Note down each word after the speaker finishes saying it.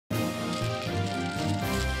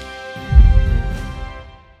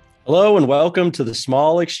Hello and welcome to the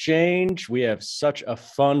Small Exchange. We have such a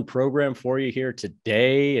fun program for you here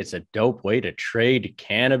today. It's a dope way to trade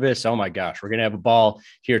cannabis. Oh my gosh, we're going to have a ball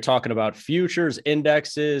here talking about futures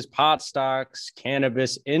indexes, pot stocks,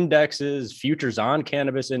 cannabis indexes, futures on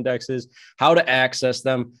cannabis indexes, how to access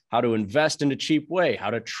them, how to invest in a cheap way, how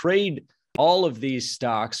to trade all of these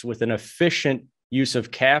stocks with an efficient use of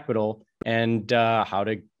capital, and how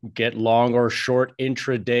to get long or short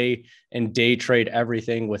intraday and day trade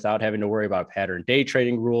everything without having to worry about pattern day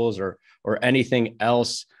trading rules or anything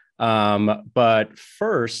else. But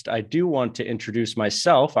first, I do want to introduce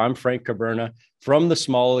myself. I'm Frank Kaberna from the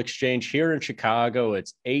Small Exchange here in Chicago.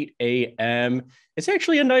 It's 8 a.m. It's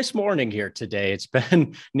actually a nice morning here today. It's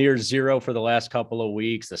been near zero for the last couple of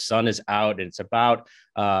weeks. The sun is out. And it's about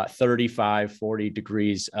 35, 40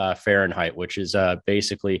 degrees Fahrenheit, which is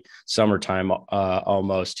basically summertime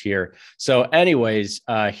almost here. So anyways,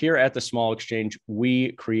 here at the Small Exchange,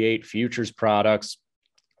 we create futures products,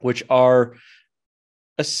 which are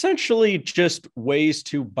essentially just ways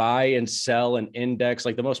to buy and sell an index.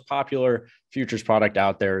 Like the most popular futures product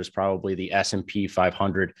out there is probably the S&P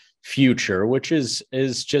 500 future, which is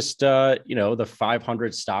just the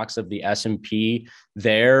 500 stocks of the S&P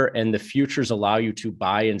there, and the futures allow you to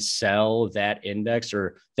buy and sell that index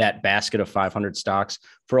or that basket of 500 stocks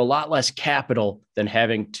for a lot less capital than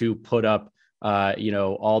having to put up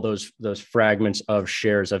all those fragments of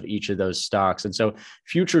shares of each of those stocks. And so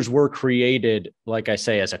futures were created, like I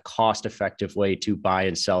say, as a cost-effective way to buy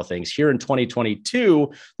and sell things. Here in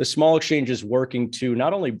 2022, the Small Exchange is working to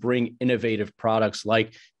not only bring innovative products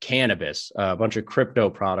like cannabis, a bunch of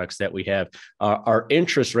crypto products that we have. Our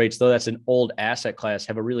interest rates, though that's an old asset class,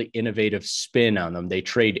 have a really innovative spin on them. They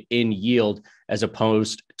trade in yield as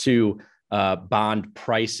opposed to bond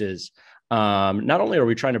prices. Not only are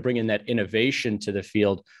we trying to bring in that innovation to the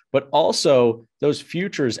field, but also those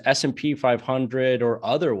futures, S&P 500 or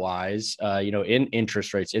otherwise, in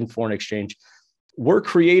interest rates, in foreign exchange, were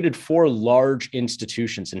created for large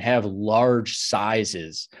institutions and have large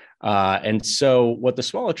sizes. And so what the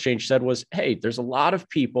Small Exchange said was, hey, there's a lot of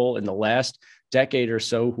people in the last decade or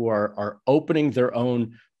so who are opening their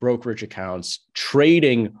own brokerage accounts,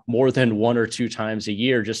 trading more than 1 or 2 times a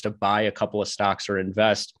year just to buy a couple of stocks or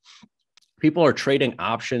invest. People are trading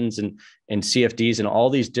options and CFDs and all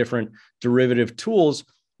these different derivative tools.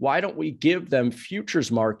 Why don't we give them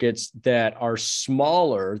futures markets that are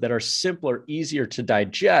smaller, that are simpler, easier to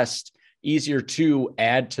digest, easier to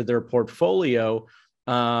add to their portfolio,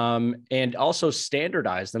 and also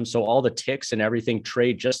standardize them so all the ticks and everything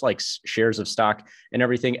trade just like shares of stock and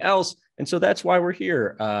everything else? And so that's why we're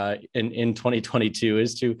here in 2022,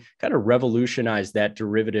 is to kind of revolutionize that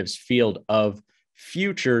derivatives field of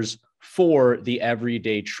futures for the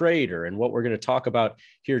everyday trader. And what we're going to talk about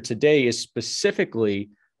here today is specifically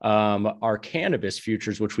our cannabis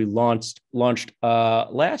futures, which we launched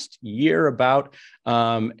last year about,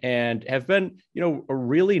 and have been, a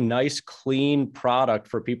really nice, clean product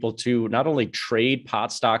for people to not only trade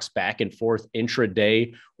pot stocks back and forth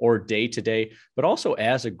intraday or day to day, but also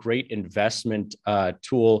as a great investment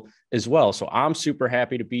tool as well. So I'm super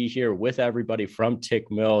happy to be here with everybody from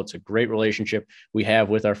Tickmill. It's a great relationship we have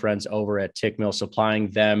with our friends over at Tickmill, supplying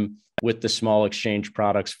them with the Small Exchange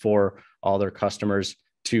products for all their customers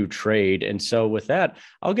to trade. And so with that,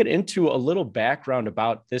 I'll get into a little background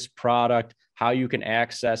about this product, how you can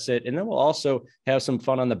access it. And then we'll also have some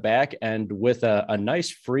fun on the back end with a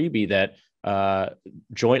nice freebie that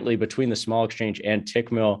jointly between the Small Exchange and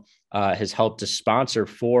Tickmill has helped to sponsor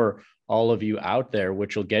for all of you out there,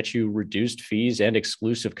 which will get you reduced fees and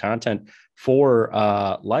exclusive content for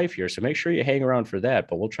life here. So make sure you hang around for that.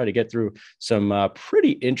 But we'll try to get through some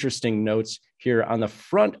pretty interesting notes here on the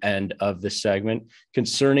front end of the segment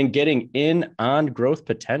concerning getting in on growth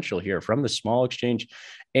potential here from the Small Exchange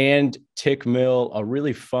and Tickmill, a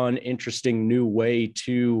really fun, interesting new way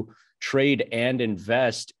to trade and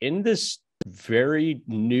invest in this very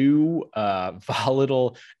new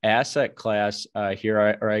volatile asset class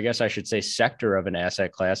here, or I guess I should say sector of an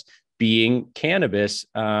asset class, being cannabis.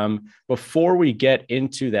 Before we get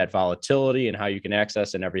into that volatility and how you can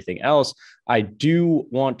access and everything else, I do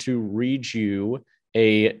want to read you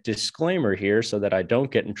a disclaimer here so that I don't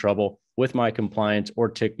get in trouble with my compliance or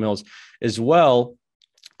Tickmill's as well.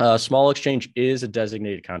 Small Exchange is a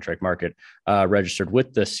designated contract market registered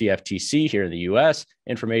with the CFTC here in the U.S.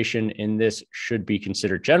 Information in this should be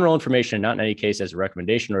considered general information, and not in any case as a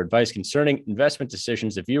recommendation or advice concerning investment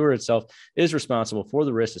decisions. The viewer itself is responsible for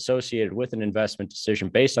the risks associated with an investment decision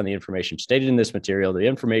based on the information stated in this material. The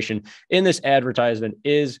information in this advertisement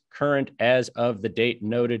is current as of the date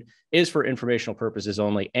noted, is for informational purposes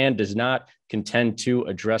only, and does not contend to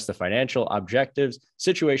address the financial objectives,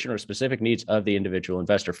 situation, or specific needs of the individual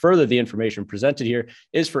investor. Further, the information presented here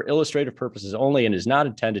is for illustrative purposes only and is not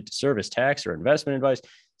intended to serve as tax or investment advice,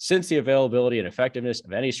 since the availability and effectiveness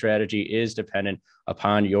of any strategy is dependent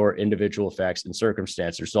upon your individual facts and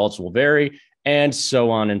circumstances. Results will vary, and so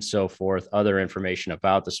on and so forth. Other information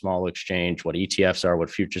about the small exchange, what ETFs are, what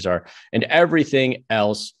futures are, and everything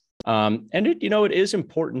else. It is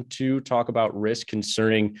important to talk about risk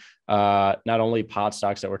concerning not only pot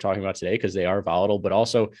stocks that we're talking about today, because they are volatile, but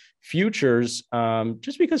also futures,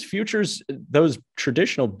 just because futures, those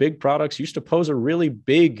traditional big products, used to pose a really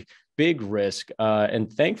big risk.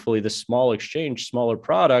 And thankfully, the small exchange, smaller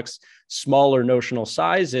products, smaller notional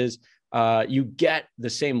sizes, you get the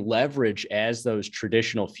same leverage as those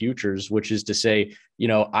traditional futures, which is to say,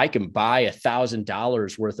 I can buy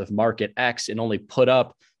 $1,000 worth of market X and only put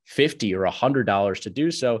up $50 or $100 to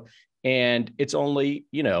do so. And it's only,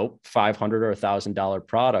 $500 or $1,000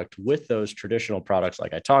 product. With those traditional products,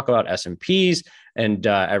 like I talk about, S&Ps and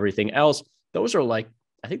everything else, those are like,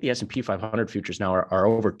 I think the S&P 500 futures now are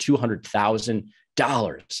over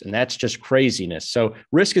 $200,000. And that's just craziness. So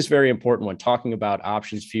risk is very important when talking about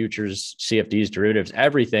options, futures, CFDs, derivatives,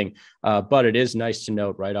 everything. But it is nice to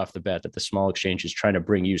note right off the bat that the small exchange is trying to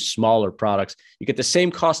bring you smaller products. You get the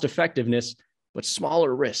same cost effectiveness, but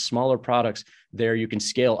smaller risks, smaller products. There you can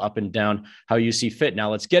scale up and down how you see fit. Now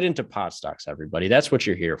let's get into pot stocks, everybody. That's what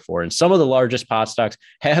you're here for. And some of the largest pot stocks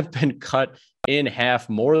have been cut in half,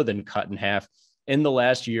 more than cut in half, in the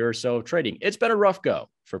last year or so of trading. It's been a rough go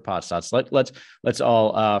for pot stocks. Let's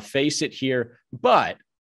all face it here. But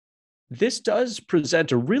this does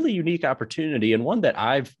present a really unique opportunity, and one that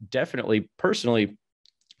I've definitely personally,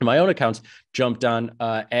 in my own accounts, jumped on,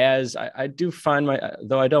 as I do find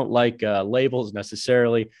though I don't like labels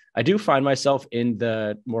necessarily, I do find myself in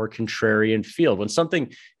the more contrarian field. When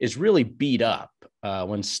something is really beat up,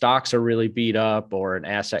 when stocks are really beat up, or an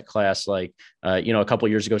asset class like, a couple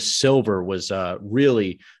of years ago, silver was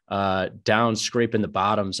really down, scraping the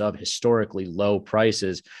bottoms of historically low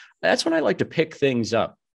prices. That's when I like to pick things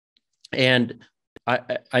up. And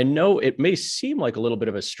I know it may seem like a little bit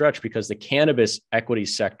of a stretch, because the cannabis equity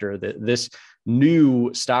sector, this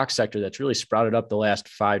new stock sector that's really sprouted up the last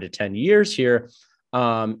 5 to 10 years here,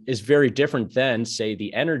 is very different than, say,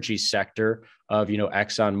 the energy sector of,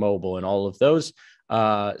 ExxonMobil and all of those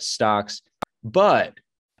stocks. But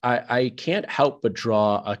I can't help but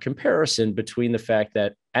draw a comparison between the fact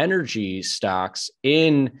that energy stocks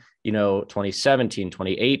in, 2017,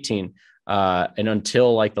 2018, and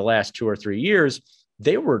until like the last 2 or 3 years,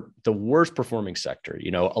 they were the worst performing sector.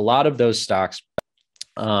 A lot of those stocks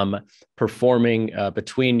performing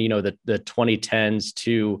between, the 2010s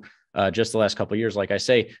to just the last couple of years, like I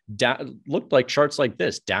say, looked like charts like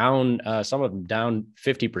this, down, some of them down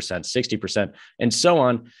 50%, 60%, and so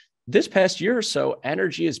on. This past year or so,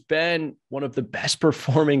 energy has been one of the best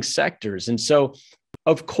performing sectors. And so,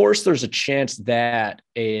 of course, there's a chance that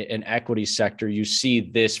an equity sector, you see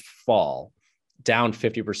this fall down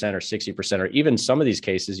 50% or 60%, or even some of these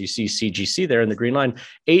cases, you see CGC there in the green line,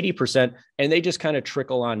 80%, and they just kind of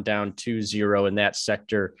trickle on down to zero, and that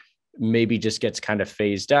sector maybe just gets kind of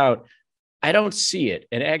phased out. I don't see it.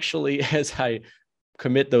 And actually, as I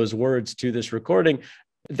commit those words to this recording,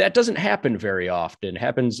 that doesn't happen very often. It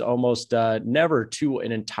happens almost never to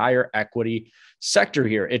an entire equity sector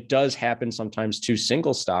here. It does happen sometimes to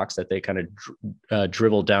single stocks that they kind of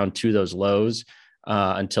dribble down to those lows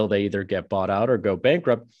until they either get bought out or go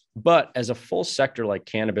bankrupt. But as a full sector like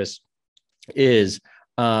cannabis is,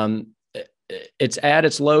 it's at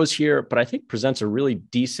its lows here, but I think presents a really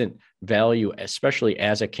decent value, especially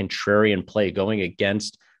as a contrarian play going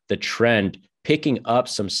against the trend, picking up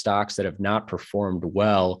some stocks that have not performed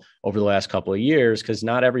well over the last couple of years, because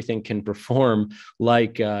not everything can perform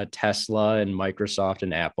like Tesla and Microsoft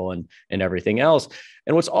and Apple and everything else.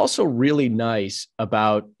 And what's also really nice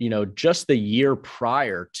about, just the year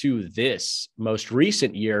prior to this most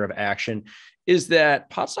recent year of action is that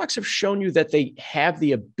pot stocks have shown you that they have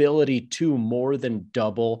the ability to more than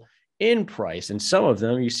double in price. And some of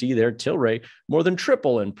them, you see their Tilray, more than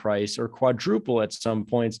triple in price or quadruple at some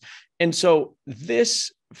points. And so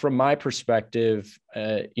this, from my perspective,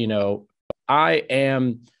 I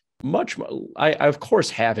am much more, I of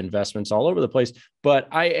course have investments all over the place, but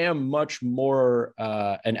I am much more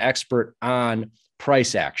an expert on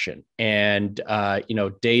price action and,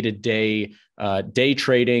 day-to-day day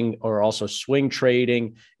trading, or also swing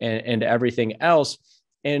trading and everything else.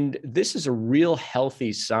 And this is a real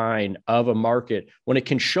healthy sign of a market when it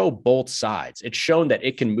can show both sides. It's shown that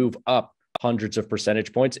it can move up hundreds of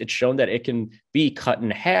percentage points. It's shown that it can be cut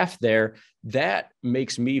in half there. That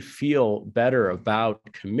makes me feel better about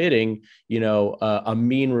committing, a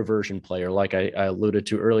mean reversion player, like I alluded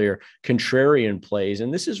to earlier, contrarian plays.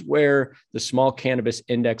 And this is where the small cannabis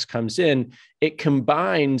index comes in. It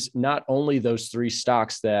combines not only those three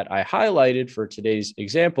stocks that I highlighted for today's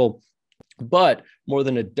example, but more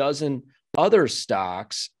than a dozen other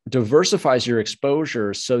stocks, diversifies your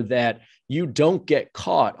exposure so that you don't get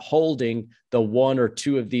caught holding the one or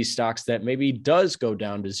two of these stocks that maybe does go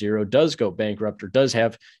down to zero, does go bankrupt, or does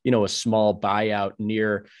have, a small buyout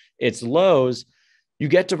near its lows. You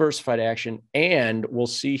get diversified action. And we'll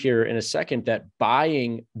see here in a second that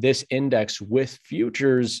buying this index with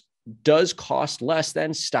futures does cost less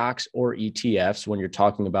than stocks or ETFs when you're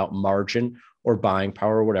talking about margin or buying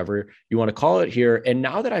power, or whatever you want to call it here. And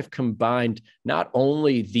now that I've combined not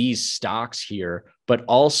only these stocks here, but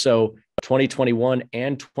also 2021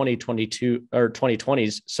 and 2022 or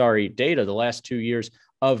 2020's, data, the last 2 years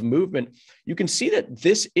of movement, you can see that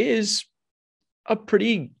this is a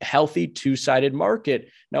pretty healthy two-sided market.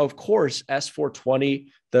 Now, of course, S420,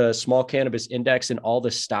 the small cannabis index, and all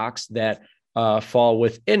the stocks that fall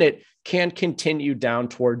within it can continue down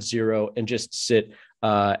towards zero and just sit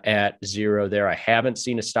at zero there. I haven't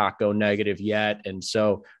seen a stock go negative yet. And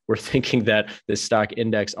so we're thinking that this stock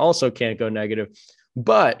index also can't go negative.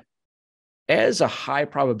 But as a high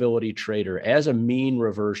probability trader, as a mean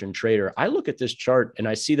reversion trader, I look at this chart and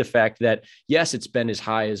I see the fact that, yes, it's been as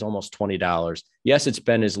high as almost $20. Yes, it's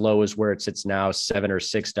been as low as where it sits now, $7 or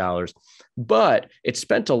 $6, but it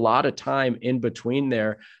spent a lot of time in between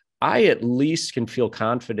there. I at least can feel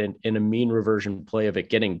confident in a mean reversion play of it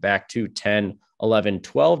getting back to $10, $11,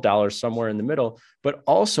 $12, somewhere in the middle. But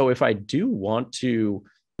also, if I do want to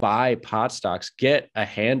buy pot stocks, get a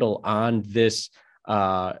handle on this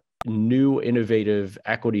new innovative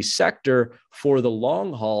equity sector for the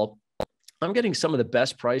long haul, I'm getting some of the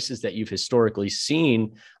best prices that you've historically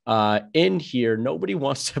seen in here. Nobody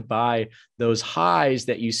wants to buy those highs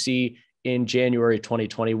that you see in January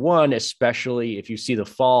 2021, especially if you see the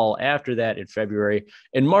fall after that in February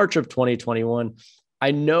and March of 2021.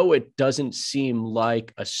 I know it doesn't seem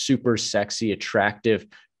like a super sexy, attractive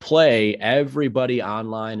play. Everybody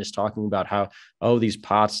online is talking about how, these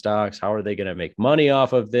pot stocks, how are they going to make money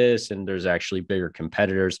off of this? And there's actually bigger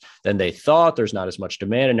competitors than they thought. There's not as much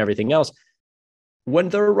demand and everything else. When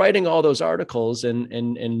they're writing all those articles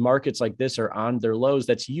and markets like this are on their lows,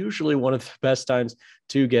 that's usually one of the best times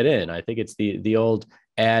to get in. I think it's the old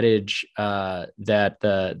adage that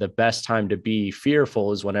the best time to be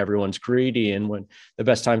fearful is when everyone's greedy, and when the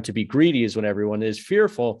best time to be greedy is when everyone is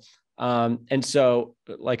fearful. And so,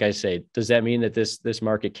 like I say, does that mean that this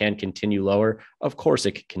market can continue lower? Of course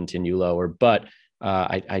it can continue lower, but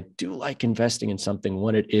I do like investing in something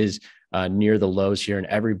when it is near the lows here, and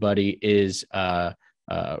everybody is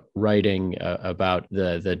writing about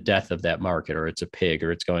the death of that market, or it's a pig,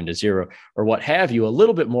 or it's going to zero, or what have you. A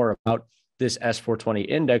little bit more about this S420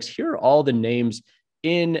 index. Here are all the names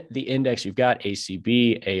in the index. You've got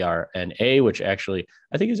ACB, ARNA, which actually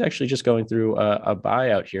I think is actually just going through a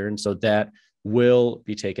buyout here. And so that will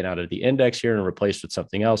be taken out of the index here and replaced with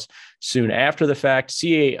something else soon after the fact.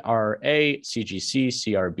 CARA, CGC,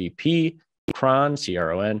 CRBP, CRON,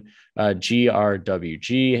 CRON,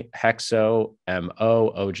 GRWG, HEXO,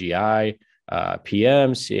 MO, OGI,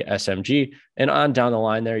 PM, SMG, and on down the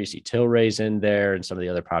line there, you see Tilray's in there and some of the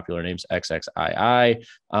other popular names, XXII.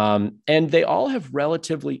 And they all have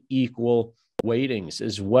relatively equal weightings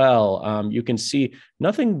as well. You can see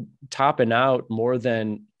nothing topping out more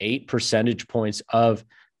than 8 percentage points of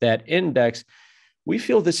that index. We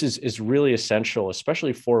feel this is really essential,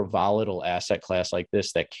 especially for a volatile asset class like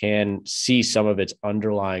this that can see some of its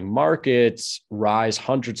underlying markets rise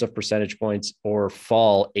hundreds of percentage points or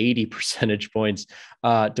fall 80 percentage points.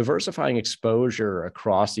 Diversifying exposure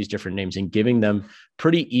across these different names and giving them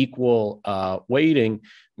pretty equal weighting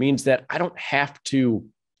means that I don't have to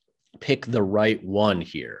pick the right one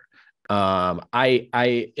here.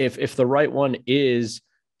 If the right one is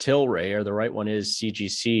Tilray, or the right one is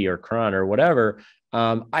CGC or Cron or whatever,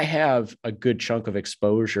 I have a good chunk of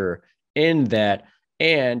exposure in that.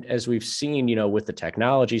 And as we've seen, with the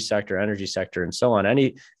technology sector, energy sector, and so on,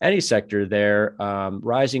 any sector there,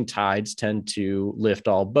 rising tides tend to lift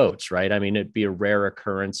all boats, right? I mean, it'd be a rare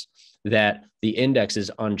occurrence that the index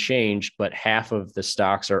is unchanged, but half of the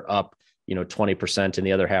stocks are up, 20%, and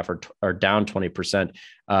the other half are down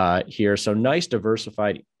 20% here. So nice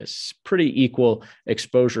diversified, pretty equal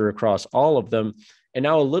exposure across all of them. And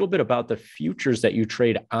now a little bit about the futures that you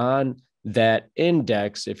trade on that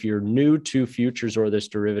index. If you're new to futures or this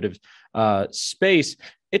derivative space,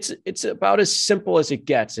 it's about as simple as it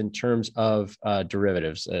gets in terms of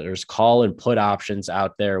derivatives. There's call and put options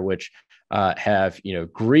out there, which have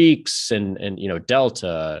Greeks and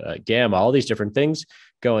delta, gamma, all these different things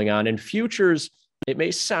going on. In futures, it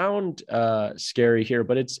may sound scary here,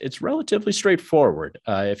 but it's relatively straightforward.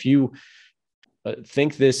 If you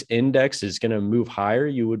think this index is going to move higher,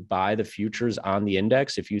 you would buy the futures on the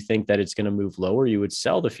index. If you think that it's going to move lower, you would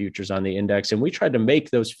sell the futures on the index. And we tried to make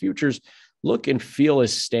those futures look and feel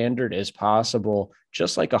as standard as possible,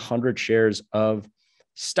 just like 100 shares of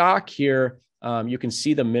stock here. You can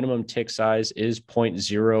see the minimum tick size is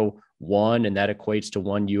 0.01, and that equates to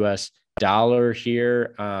 $1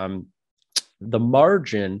 here. The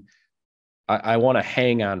margin, I want to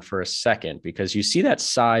hang on for a second, because you see that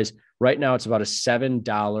size right now. It's about a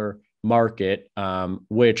 $7 market,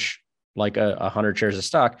 which, like 100 shares of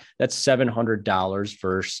stock, that's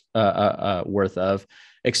 $700 worth of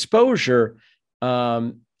exposure.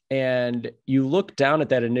 And you look down at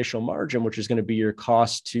that initial margin, which is going to be your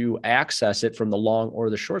cost to access it from the long or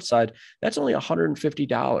the short side. That's only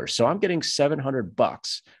 $150. So I'm getting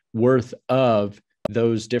 $700 worth of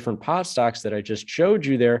those different pot stocks that I just showed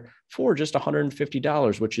you there for just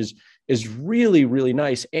 $150, which is really, really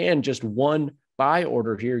nice. And just one buy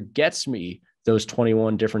order here gets me those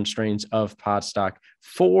 21 different strains of pot stock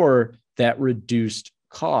for that reduced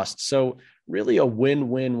cost. So really a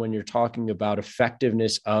win-win when you're talking about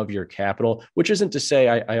effectiveness of your capital, which isn't to say,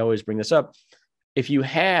 I always bring this up, if you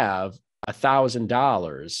have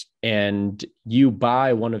 $1,000 and you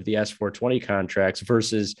buy one of the S420 contracts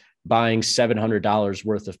versus buying $700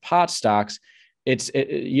 worth of pot stocks,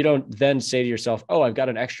 you don't then say to yourself, oh, I've got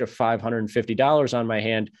an extra $550 on my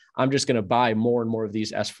hand, I'm just going to buy more and more of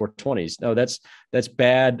these S420s. No, that's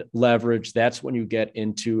bad leverage. That's when you get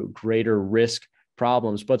into greater risk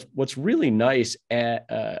problems. But what's really nice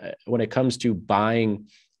when it comes to buying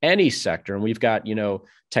any sector, and we've got,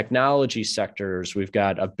 technology sectors, we've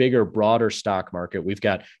got a bigger, broader stock market, we've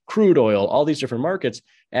got crude oil, all these different markets,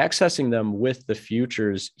 accessing them with the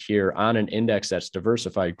futures here on an index that's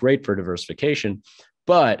diversified, great for diversification.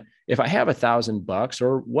 But if I have $1,000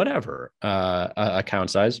 or whatever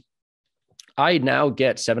account size, I now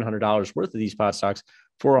get $700 worth of these pot stocks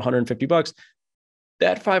for $150.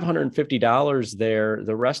 That $550 there,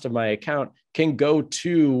 the rest of my account can go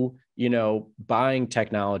to, buying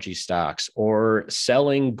technology stocks or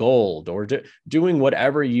selling gold or doing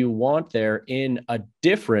whatever you want there in a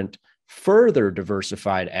different, further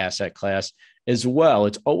diversified asset class as well.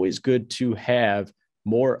 It's always good to have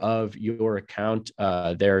more of your account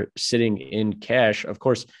there sitting in cash. Of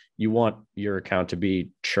course, you want your account to be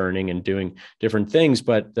churning and doing different things,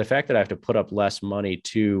 but the fact that I have to put up less money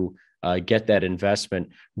to get that investment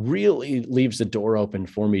really leaves the door open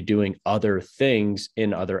for me doing other things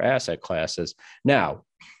in other asset classes. Now,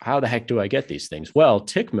 how the heck do I get these things? Well,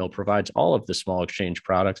 Tickmill provides all of the small exchange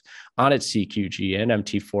products on its CQG and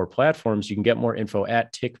MT4 platforms. You can get more info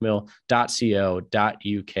at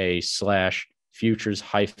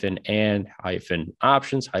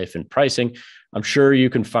tickmill.co.uk/futures-and-options-pricing. I'm sure you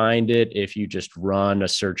can find it if you just run a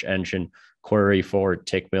search engine query for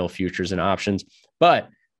Tickmill futures and options. But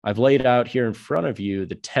I've laid out here in front of you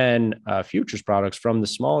the 10 futures products from the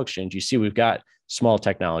small exchange. You see, we've got small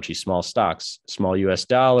technology, small stocks, small US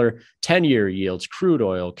dollar, 10-year yields, crude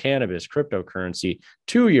oil, cannabis, cryptocurrency,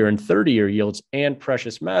 2-year and 30-year yields, and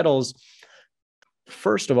precious metals.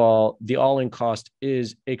 First of all, the all-in cost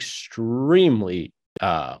is extremely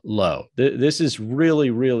low. This is really,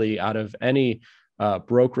 really, out of any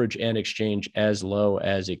brokerage and exchange, as low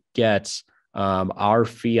as it gets. Our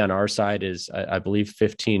fee on our side is, I believe,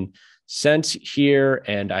 15 cents here.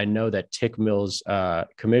 And I know that Tickmill's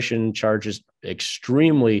commission charges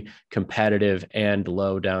extremely competitive and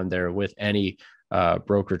low down there with any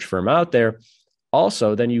brokerage firm out there.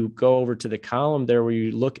 Also, then you go over to the column there where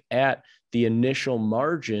you look at the initial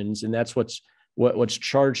margins, and that's what's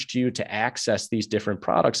charged to you to access these different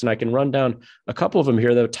products. And I can run down a couple of them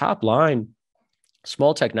here. The top line,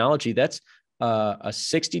 small technology, that's a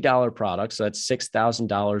 $60 product. So that's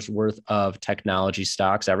 $6,000 worth of technology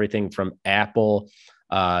stocks, everything from Apple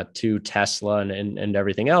to Tesla and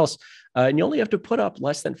everything else. And you only have to put up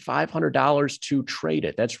less than $500 to trade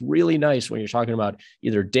it. That's really nice when you're talking about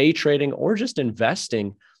either day trading or just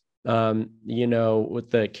investing.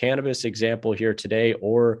 With the cannabis example here today,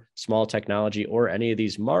 or small technology, or any of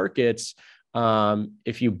these markets,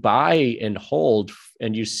 if you buy and hold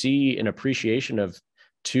and you see an appreciation of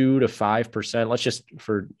 2 to 5%, let's just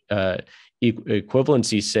for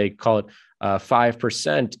equivalency's sake, call it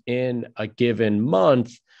 5% in a given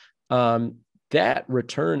month, that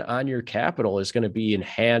return on your capital is going to be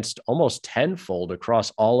enhanced almost tenfold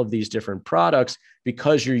across all of these different products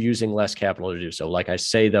because you're using less capital to do so. Like I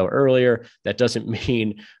say, though, earlier, that doesn't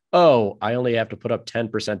mean, oh, I only have to put up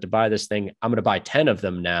 10% to buy this thing. I'm going to buy 10 of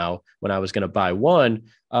them now when I was going to buy one.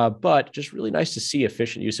 But just really nice to see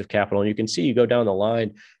efficient use of capital. And you can see, you go down the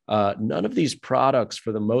line, none of these products,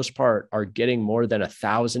 for the most part, are getting more than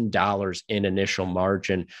 $1,000 in initial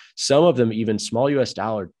margin. Some of them, even small US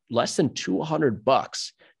dollar, less than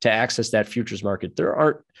 $200 to access that futures market. There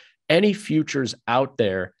aren't any futures out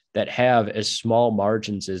there that have as small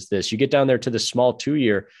margins as this. You get down there to the small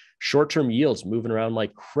 2-year, short-term yields moving around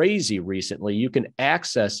like crazy recently. You can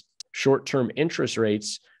access short-term interest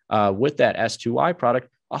rates with that S2Y product,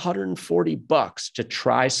 $140 to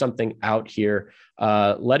try something out here,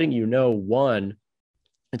 letting you know, one,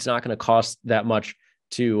 it's not going to cost that much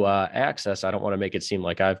to access. I don't want to make it seem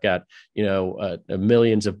like I've got,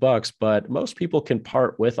 millions of bucks, but most people can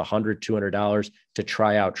part with $100, $200 to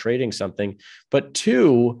try out trading something. But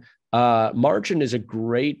two, margin is a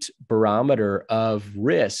great barometer of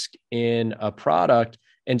risk in a product.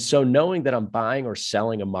 And so knowing that I'm buying or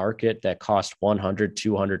selling a market that costs $100,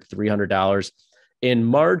 $200, $300 in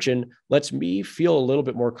margin lets me feel a little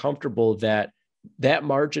bit more comfortable that that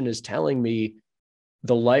margin is telling me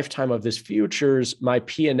the lifetime of this futures, my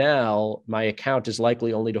P&L, my account is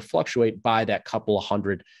likely only to fluctuate by that couple of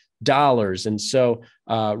 $100. And so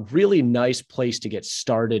really nice place to get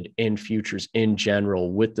started in futures in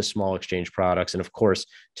general with the small exchange products. And of course,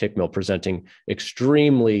 Tickmill presenting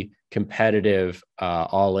extremely competitive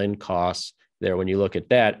all-in costs there when you look at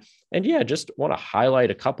that. And yeah, just want to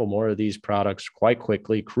highlight a couple more of these products quite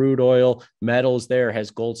quickly. Crude oil, metals there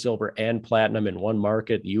has gold, silver, and platinum in one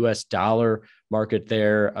market. US dollar market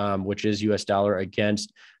there, which is US dollar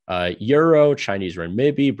against euro, Chinese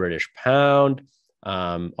renminbi, British pound,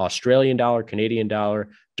 Australian dollar, Canadian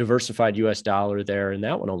dollar, diversified US dollar there. And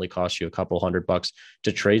that one only costs you a couple $100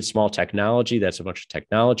 to trade. Small technology, that's a bunch of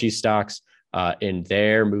technology stocks in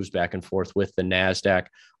there, moves back and forth with the NASDAQ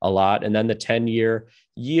a lot. And then the 10-year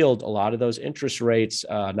yield, a lot of those interest rates,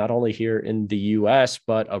 not only here in the US,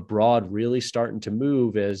 but abroad, really starting to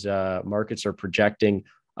move as markets are projecting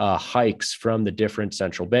hikes from the different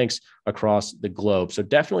central banks across the globe. So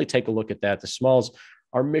definitely take a look at that. The smalls,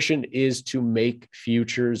 our mission is to make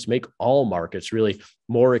futures, make all markets really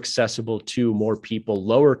more accessible to more people,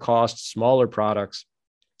 lower cost, smaller products,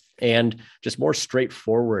 and just more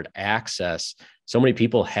straightforward access. So many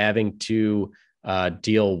people having to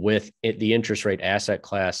deal with the interest rate asset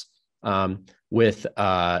class with,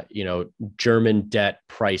 German debt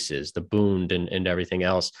prices, the Bund and everything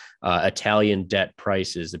else, Italian debt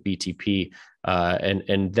prices, the BTP,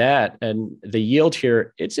 and the yield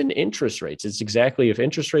here, it's in interest rates. It's exactly, if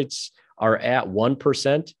interest rates are at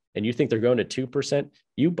 1% and you think they're going to 2%,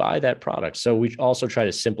 you buy that product. So we also try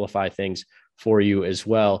to simplify things for you as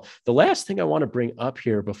well. The last thing I want to bring up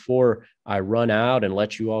here before I run out and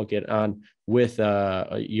let you all get on with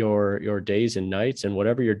your days and nights and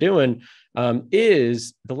whatever you're doing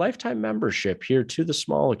is the lifetime membership here to the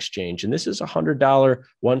small exchange. And this is $100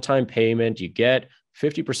 one-time payment. You get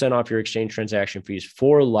 50% off your exchange transaction fees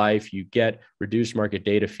for life. You get reduced market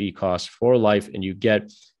data fee costs for life, and you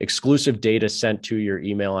get exclusive data sent to your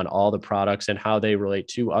email on all the products and how they relate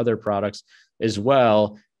to other products as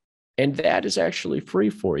well. And that is actually free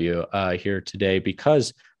for you here today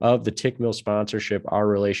because of the Tickmill sponsorship, our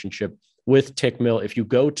relationship with Tickmill. If you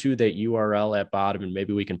go to that URL at bottom, and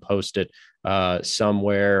maybe we can post it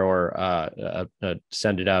somewhere or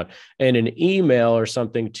send it out in an email or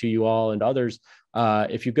something to you all and others.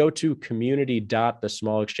 If you go to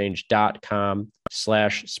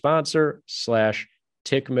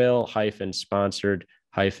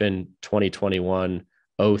community.thesmalleexchange.com/sponsor/Tickmill-sponsored-2021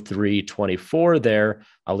 0324 there.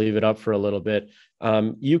 I'll leave it up for a little bit.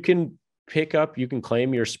 You can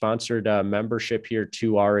claim your sponsored membership here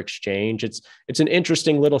to our exchange. It's an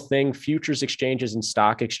interesting little thing. Futures exchanges and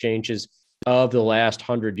stock exchanges of the last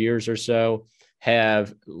 100 years or so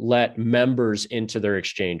have let members into their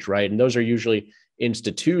exchange, right? And those are usually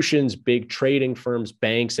institutions, big trading firms,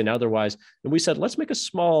 banks, and otherwise. And we said, let's make a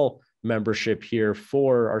small membership here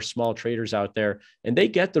for our small traders out there. And they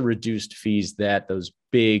get the reduced fees that those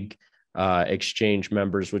big exchange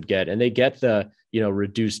members would get. And they get the,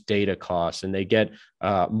 reduced data costs, and they get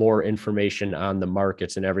more information on the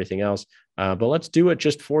markets and everything else. But let's do it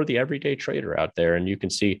just for the everyday trader out there. And you can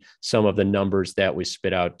see some of the numbers that we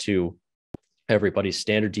spit out too everybody's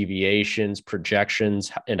standard deviations,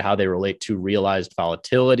 projections, and how they relate to realized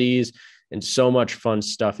volatilities, and so much fun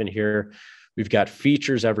stuff in here. We've got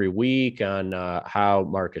features every week on how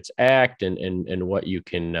markets act and what you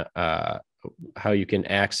can how you can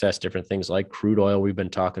access different things like crude oil we've been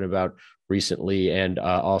talking about recently, and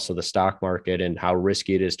also the stock market and how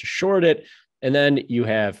risky it is to short it. And then you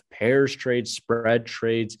have pairs trades, spread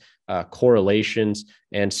trades, correlations,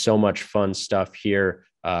 and so much fun stuff here.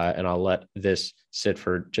 And I'll let this sit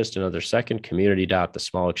for just another second.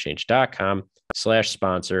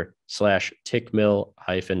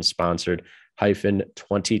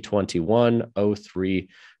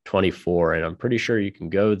 community.thesmallexchange.com/sponsor/Tickmill-sponsor-2021-03-24. And I'm pretty sure you can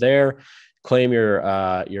go there, claim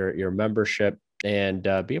your membership, and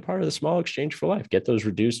be a part of the small exchange for life. Get those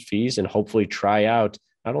reduced fees and hopefully try out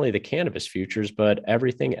not only the cannabis futures, but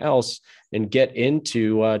everything else, and get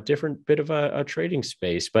into a different bit of a trading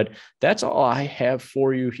space. But that's all I have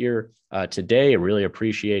for you here today. I really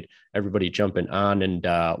appreciate everybody jumping on and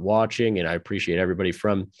watching. And I appreciate everybody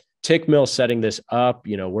from Tickmill setting this up.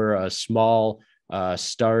 You know, we're a small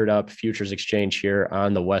startup futures exchange here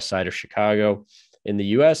on the west side of Chicago in the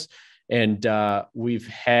US. And we've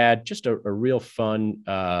had just a real fun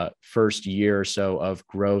first year or so of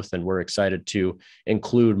growth, and we're excited to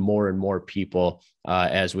include more and more people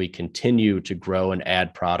as we continue to grow and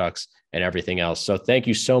add products and everything else. So thank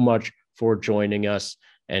you so much for joining us.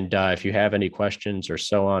 And if you have any questions or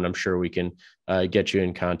so on, I'm sure we can get you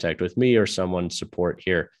in contact with me or someone support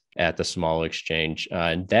here at the Small Exchange.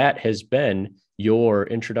 And that has been your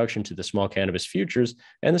introduction to the small cannabis futures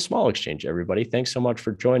and the small exchange, everybody. Thanks so much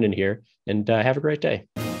for joining here, and have a great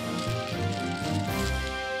day.